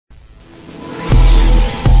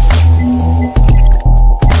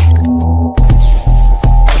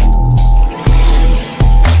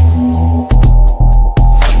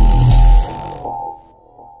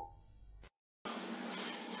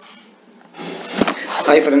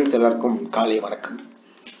Hi friends, எல்லாருக்கும் காலை வணக்கம்.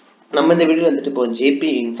 நம்ம இந்த வீடியோல வந்துட்டு இப்போ ஜேபி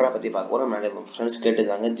இன்ஃப்ரா பத்தி பார்க்க போறோம். நிறைய ஃப்ரெண்ட்ஸ்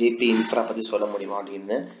கேட்டிருந்தாங்க ஜேபி இன்ஃப்ரா பத்தி சொல்ல முடியுமா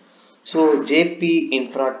அப்படின்னு. ஸோ ஜேபி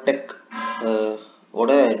இன்ஃப்ரா டெக்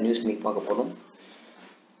ஓட நியூஸ் இன்னைக்கு பார்க்க போறோம்.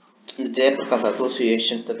 இந்த ஜெயபிரகாஷ்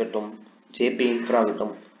அசோசியேஷன்ஸ் இருக்கட்டும், ஜேபி இன்ஃப்ரா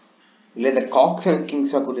இருக்கட்டும், இல்லை இந்த காக்ஸ் அண்ட்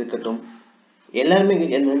கிங்ஸா கூட இருக்கட்டும், எல்லாருமே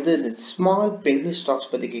வந்து இந்த ஸ்மால் பென்னி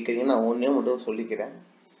ஸ்டாக்ஸ் பத்தி கேட்குறீங்கன்னா நான் ஒன்னே மட்டும் சொல்லிக்கிறேன்.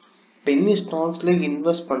 பென்னி ஸ்டாக்ஸ்ல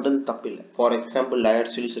இன்வெஸ்ட் பண்றது தப்பு இல்லை. ஃபார் எக்ஸாம்பிள் லயர்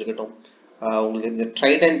ஸ்டீல்ஸ் இருக்கட்டும், உங்களுக்கு இந்த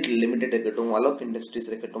ட்ரைடன்ட் லிமிடெட் இருக்கட்டும், அலோக் இண்டஸ்ட்ரீஸ்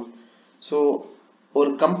இருக்கட்டும். ஸோ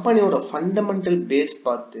ஒரு கம்பெனியோட ஃபண்டமெண்டல் பேஸ்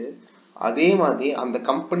பார்த்து அதே மாதிரி அந்த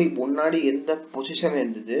கம்பெனி முன்னாடி எந்த பொசிஷன்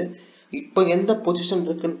இருந்தது, இப்போ எந்த பொசிஷன்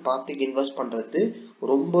இருக்குன்னு பார்த்து இன்வெஸ்ட் பண்றது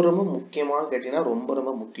ரொம்ப ரொம்ப முக்கியமாக கேட்டீங்கன்னா ரொம்ப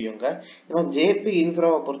ரொம்ப முக்கியங்க. ஏன்னா ஜேபி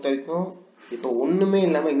இன்ஃப்ராவை பொறுத்த வரைக்கும் இப்போ ஒண்ணுமே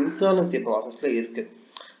இல்லாம இன்சூரன்ஸ் ப்ராசஸ்ல இருக்கு.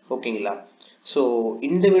 ஓகேங்களா? ஸோ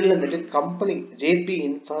இந்த வீடியோல வந்துட்டு கம்பெனி ஜேபி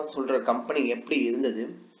இன்ஃப்ரா சொல்ற கம்பெனி எப்படி இருந்தது,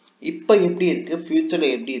 இப்போ எப்படி இருக்கு, ஃபியூச்சர்ல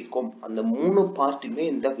எப்படி இருக்கும், அந்த மூணு பார்ட்டுமே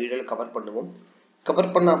இந்த வீடியோல கவர் பண்ணுவோம்.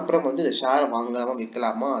 கவர் பண்ண அப்புறம் வந்து இந்த ஷேர் வாங்கலாமா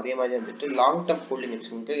விற்கலாமா, அதே மாதிரி வந்துட்டு லாங் டேர்ம் ஹோல்டிங்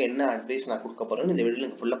வச்சுக்கோங்க என்ன அட்வைஸ் நான் கொடுக்க போறேன்னு இந்த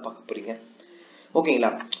வீடியோல ஃபுல்லா பார்க்க போறீங்க.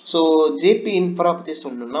 ஓகேங்களா? ஸோ ஜேபி இன்ஃப்ரா பத்தி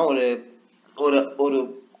சொல்லணும்னா ஒரு ஒரு ஒரு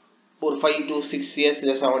ஒரு 5 to 6 years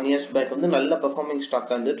இல்லை 7 years பேக் வந்து நல்ல பெர்ஃபார்மிங்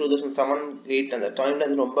ஸ்டாக் வந்து 2007-8 அந்த டைம்ல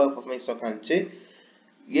வந்து ரொம்ப பெர்ஃபார்மிங் ஸ்டாக் இருந்துச்சு.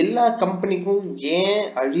 எல்லா கம்பெனிக்கும் ஏன்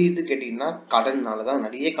அழியுது கேட்டீங்கன்னா கடன்னால தான்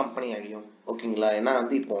நிறைய கம்பெனி அழியும். ஓகேங்களா? ஏன்னா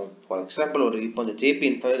வந்து இப்போ ஃபார் எக்ஸாம்பிள் இப்போ இந்த ஜேபி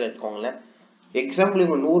இன்ஃப்ரா எடுத்துக்கோங்களேன். எக்ஸாம்பிள்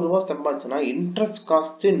இவங்க 100 ரூபா சம்பாதிச்சுன்னா இன்ட்ரெஸ்ட்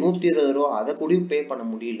காஸ்ட் 120 ரூபா, அதை கூட பே பண்ண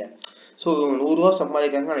முடியல. ஸோ இவங்க 100 ரூபா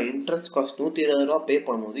சம்பாதிக்கிறாங்க, ஆனால் இன்ட்ரெஸ்ட் காஸ்ட் 120 ரூபா பே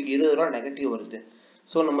பண்ணும்போது 20 ரூபா நெகட்டிவ் வருது.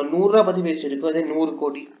 ஸோ நம்ம 100 ரூபா பத்தி பேசிட்டு இருக்கோம், அதே 100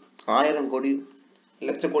 கோடி 1000 கோடி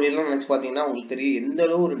லட்ச கோடி எல்லாம் நினைச்சு பாத்தீங்கன்னா உங்களுக்கு தெரியும் எந்த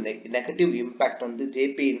அளவு ஒரு நெகட்டிவ் இம்பாக்ட் வந்து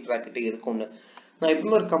ஜேபி இன்ஃப்ரா கிட்ட இருக்கும்னு. நான்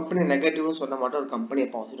எப்பவுமே ஒரு கம்பெனி நெகட்டிவ்னு சொல்ல மாட்டேன், ஒரு கம்பெனி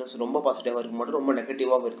பாசிட்டிவ் ரொம்ப பாசிட்டிவா இருக்க மாட்டோம், ரொம்ப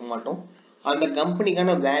நெகட்டிவாகவும் இருக்க மாட்டோம். அந்த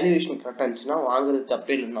கம்பெனிக்கான வேல்யூவேஷன் கரெக்டா இருந்துச்சுன்னா வாங்குறது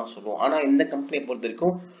தப்பே இல்லைன்னு தான் சொல்லுவோம். ஆனா இந்த கம்பெனியை பொறுத்த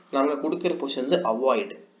வரைக்கும் நாங்க கொடுக்குற பொசிஷன் வந்து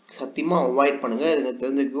அவாய்டு, சத்தியமா அவாய்ட் பண்ணுங்க. எனக்கு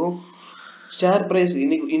தெரிஞ்சுக்கும் ஷேர் பிரைஸ்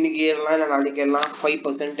இன்னைக்கு ஏறலாம், இல்லை நாளைக்கு ஏறலாம்,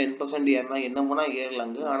 5% 10% ஏறலாம், என்ன போனா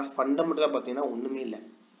ஏறலாங்க. ஆனா ஃபண்டமெண்டலா பாத்தீங்கன்னா ஒண்ணுமே இல்லை,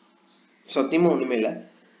 சத்தியமா ஒண்ணுமே இல்லை.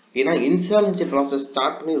 ஏன்னா இன்சால்வன்சி ப்ராசஸ்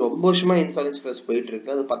ஸ்டார்ட் பண்ணி ரொம்ப வருஷமா இன்சால்வன்சி ப்ராசஸ் போயிட்டு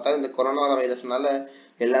இருக்கு. அது பார்த்தா இந்த கொரோனா வைரஸ்னால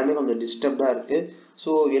எல்லாமே கொஞ்சம் டிஸ்டர்ப்டா இருக்கு.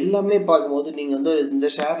 ஸோ எல்லாமே பார்க்கும்போது நீங்க வந்து இந்த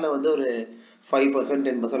ஷேர்ல வந்து ஒரு 5%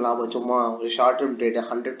 10% லாபம் சும்மா ஒரு ஷார்ட் டேர்ம் ட்ரேட்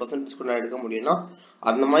 100% எடுக்க முடியும்னா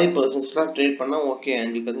அந்த மாதிரி பர்சன்ஸ்லாம் ட்ரேட் பண்ணா ஓகே,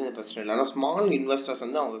 எங்களுக்கு வந்து பிரச்சனை இல்லை. ஆனால் ஸ்மால் இன்வெஸ்டர்ஸ்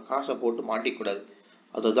வந்து அவங்க காசை போட்டு மாட்டிக்கூடாது,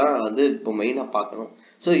 அதுதான் வந்து இப்போ மெயினாக பார்க்கணும்.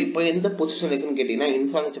 ஸோ இப்போ எந்த பொசிஷன் இருக்குன்னு கேட்டிங்கன்னா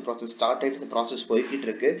இன்சால்வன்சி ப்ராசஸ் ஸ்டார்ட் ஆகிட்டு இந்த ப்ராசஸ் போய்கிட்டு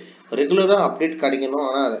இருக்கு. ரெகுலராக அப்டேட் கிடைக்கணும்,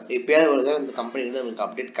 ஆனால் எப்பயாவது ஒரு இந்த கம்பெனிலேருந்து உங்களுக்கு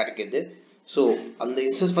அப்டேட் கிடைக்கிது. ஸோ அந்த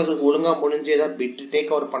இன்சூரன்ஸ் ப்ராசஸ் ஒழுங்காக முடிஞ்சு ஏதாவது பிட்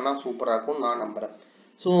டேக் ஓவர் பண்ணால் சூப்பராக இருக்கும் நான் நம்புறேன்.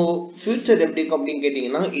 ஸோ ஃபியூச்சர் எப்படி இருக்கும் அப்படின்னு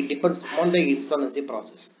கேட்டிங்கன்னா it depends on the insolvency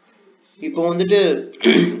process. இப்போ வந்துட்டு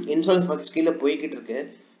இன்சூரன்ஸ் ப்ராசஸ் கீழே போய்கிட்டு இருக்கு.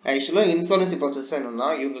 ஆக்சுவலாக இன்சால்வன்சி ப்ராசஸ் என்னன்னா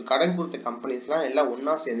இவங்க கடன் கொடுத்த கம்பெனிஸ்லாம் எல்லாம்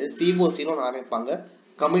ஒன்னா சேர்ந்து சிஓசின்னு ஒன்று ஆரம்பிப்பாங்க,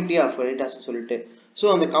 கமிட்டி ஆஃப் கிரெடிட்டர்ஸ் சொல்லிட்டு. ஸோ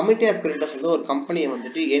அந்த கமிட்டி ஆஃப் கிரெடிட்டர்ஸ் வந்து ஒரு கம்பெனியை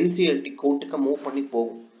வந்துட்டு என்சிஎல்டி கோர்ட்டுக்கு மூவ் பண்ணி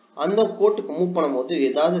போகும். அந்த கோர்ட்டுக்கு மூவ் பண்ணும்போது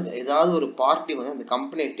ஏதாவது ஒரு பார்ட்டி வந்து அந்த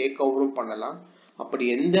கம்பெனியை டேக் ஓவரும் பண்ணலாம். அப்படி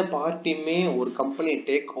எந்த பார்ட்டியுமே ஒரு கம்பெனியை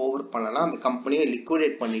டேக் ஓவர் பண்ணலாம், அந்த கம்பெனியை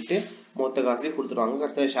லிக்விடேட் பண்ணிட்டு மொத்த காசையும் கொடுத்துருவாங்க.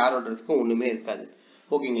 கடைசியில் ஷேர் ஹோல்டர்ஸ்க்கு ஒண்ணுமே இருக்காது.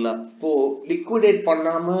 ஓகேங்களா? இப்போ லிக்விடேட்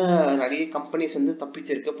பண்ணாம நிறைய கம்பெனிஸ் வந்து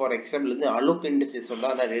தப்பிச்சிருக்கு. ஃபார் எக்ஸாம்பிள் வந்து அலோக் இண்டஸ்ட்ரீஸ்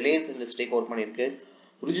சொல்ல ரிலையன்ஸ் இண்டஸ்ட்ரி டேக் ஓவர் பண்ணிருக்கு,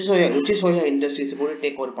 ருச்சி சோயா இண்டஸ்ட்ரீஸ் கூட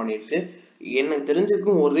டேக் ஓவர் பண்ணிருக்கு. எனக்கு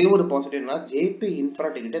தெரிஞ்சிருக்கும் ஒரே ஒரு பாசிட்டிவ்னா ஜேபி இன்ஃப்ரா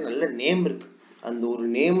கிட்ட நல்ல நேம் இருக்கு, அந்த ஒரு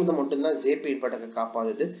நேம் மட்டும்தான் ஜேபி இன்ஃப்ரா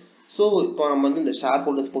காப்பாடுது. ஸோ இப்போ நம்ம வந்து இந்த ஷேர்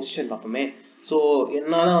ஹோல்டர்ஸ் பொசிஷன் பார்ப்போமே. ஸோ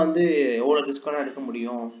என்னால வந்து எவ்வளோ டிஸ்கவுண்ட் எடுக்க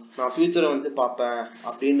முடியும், நான் ஃபியூச்சரை வந்து பார்ப்பேன்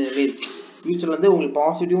அப்படின்னு. ஃபியூச்சர் வந்து உங்களுக்கு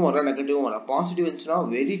பாசிட்டிவும் வரலாம் நெகட்டிவும் வரலாம். பாசிட்டிவ் இருந்துச்சுன்னா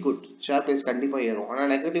வெரி குட், ஷேர் பிரைஸ் கண்டிப்பாக ஏறும். ஆனால்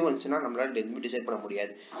நெகட்டிவ் வந்துச்சுன்னா நம்மளால எதுவுமே டிசைட் பண்ண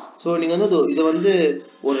முடியாது. ஸோ நீங்கள் வந்து இது வந்து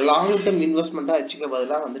ஒரு லாங் டேர்ம் இன்வெஸ்ட்மெண்ட்டாக வச்சுக்க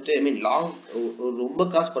பதிலாக வந்துட்டு ஐ மீன் ரொம்ப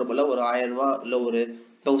காசு பரவாயில்ல, ஒரு 1000 ரூபா இல்லை ஒரு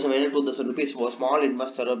 1000 rupees ஒரு ஸ்மால்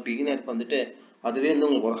இன்வெஸ்டர் பிகினருக்கு வந்துட்டு அதுவே வந்து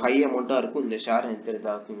உங்களுக்கு ஒரு ஹை அமௌண்ட்டாக இருக்கும் இந்த ஷேர் எனக்கு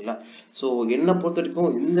தெரியுதா. இருக்குங்களா? ஸோ என்னை பொறுத்த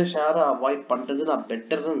வரைக்கும் இந்த ஷேரை அவாய்ட் பண்ணுறது நான்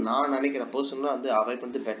பெட்டர்னு நான் நினைக்கிறேன். பர்சனலாக வந்து அவாய்ட்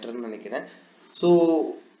பண்ணுறது பெட்டர்னு நினைக்கிறேன். ஸோ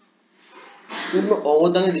இன்னும்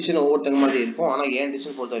ஒவ்வொருத்தங்க டிசிஷன் ஒவ்வொருத்தங்க மாதிரி இருக்கும். ஆனால் ஏன்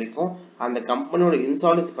டிசிஷன் பொறுத்த வரைக்கும் அந்த கம்பெனியோட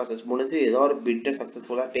இன்சால்வன்சி ப்ராசஸ் முடிஞ்சு ஏதோ ஒரு பிட்டை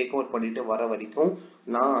சக்ஸஸ்ஃபுல்லாக டேக் ஓவர் பண்ணிட்டு வர வரைக்கும்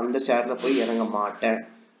நான் அந்த ஷேர்ல போய் இறங்க மாட்டேன்.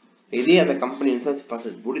 இதே அந்த கம்பெனி இன்சால்வன்சி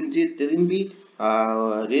ப்ராசஸ் முடிஞ்சு திரும்பி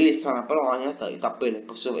ரிலீஸ் ஆன அப்புறம் வாங்கினா தப்பு இல்லை.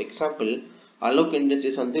 இப்போ எக்ஸாம்பிள் அலோக்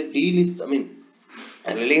இண்டஸ்ட்ரீஸ் வந்து டீலிஸ்ட் ஐ மீன்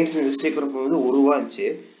ரிலையன்ஸ் இண்டஸ்ட்ரி வந்து 1 ரூபா இருந்துச்சு,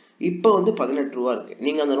 இப்போ வந்து 18 ரூபா இருக்கு.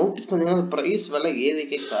 நீங்க அந்த நோட்டீஸ் பண்ணீங்கன்னா ப்ரைஸ் விலை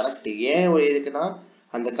ஏறிக்கே கரெக்ட். ஏன் ஏறிக்குன்னா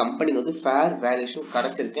அந்த கம்பெனி வந்து ஃபேர் வேல்யூஷன்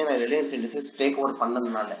கிடைச்சிருக்கு. நான் ரிலையன்ஸ் இண்டஸ்ட்ரீஸ் டேக் ஓவர்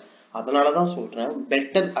பண்ணதுனால அதனாலதான் சொல்றேன்.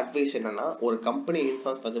 பெட்டர் அட்வைஸ் என்னன்னா, ஒரு கம்பெனி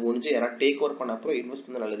இன்ஃப்ளூயன்ஸ் பண்ணி முடிஞ்சு யாராவது டேக் ஓவர் பண்ண அப்புறம் இன்வெஸ்ட்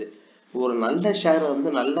பண்ண நல்லது. ஒரு நல்ல ஷேரை வந்து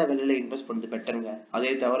நல்ல விலையில இன்வெஸ்ட் பண்ணுறது பெட்டருங்க. அதே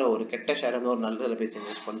தவிர ஒரு கெட்ட ஷேர் வந்து ஒரு நல்ல விலை பேசி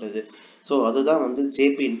இன்வெஸ்ட் பண்றது. ஸோ அதுதான் வந்து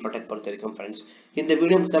ஜேபி இன்ஃப்ராடெக் பொறுத்த வரைக்கும் ஃப்ரெண்ட்ஸ். இந்த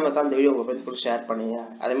வீடியோ பிடிச்சாமக்கா இந்த வீடியோ உங்க ஃப்ரெண்ட்ஸ் கூட ஷேர் பண்ணுங்க.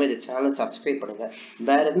 அதே மாதிரி சேனல் சப்ஸ்கிரைப் பண்ணுங்க.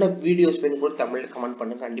 வேற என்ன வீடியோஸ் வேணும் கூட தமிழ்ல கமெண்ட்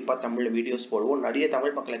பண்ணுங்க. கண்டிப்பா தமிழ்ல வீடியோஸ் போடுவோம். நிறைய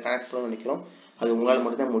தமிழ் மக்களை கனெக்ட் பண்ண நினைக்கிறோம். அது உங்களால்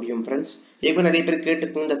மட்டும் தான் முடியும் ஃப்ரெண்ட்ஸ். இப்போ நிறைய பேர்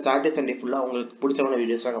கேட்டுக்கு இந்த சாட்டர்டே சண்டே ஃபுல்லா உங்களுக்கு பிடிச்சமான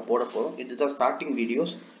வீடியோஸ் நாங்கள் போட போறோம். இதுதான் ஸ்டார்டிங்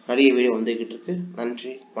வீடியோஸ். நிறைய வீடியோ வந்துகிட்டு இருக்கு.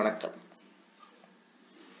 நன்றி, வணக்கம்.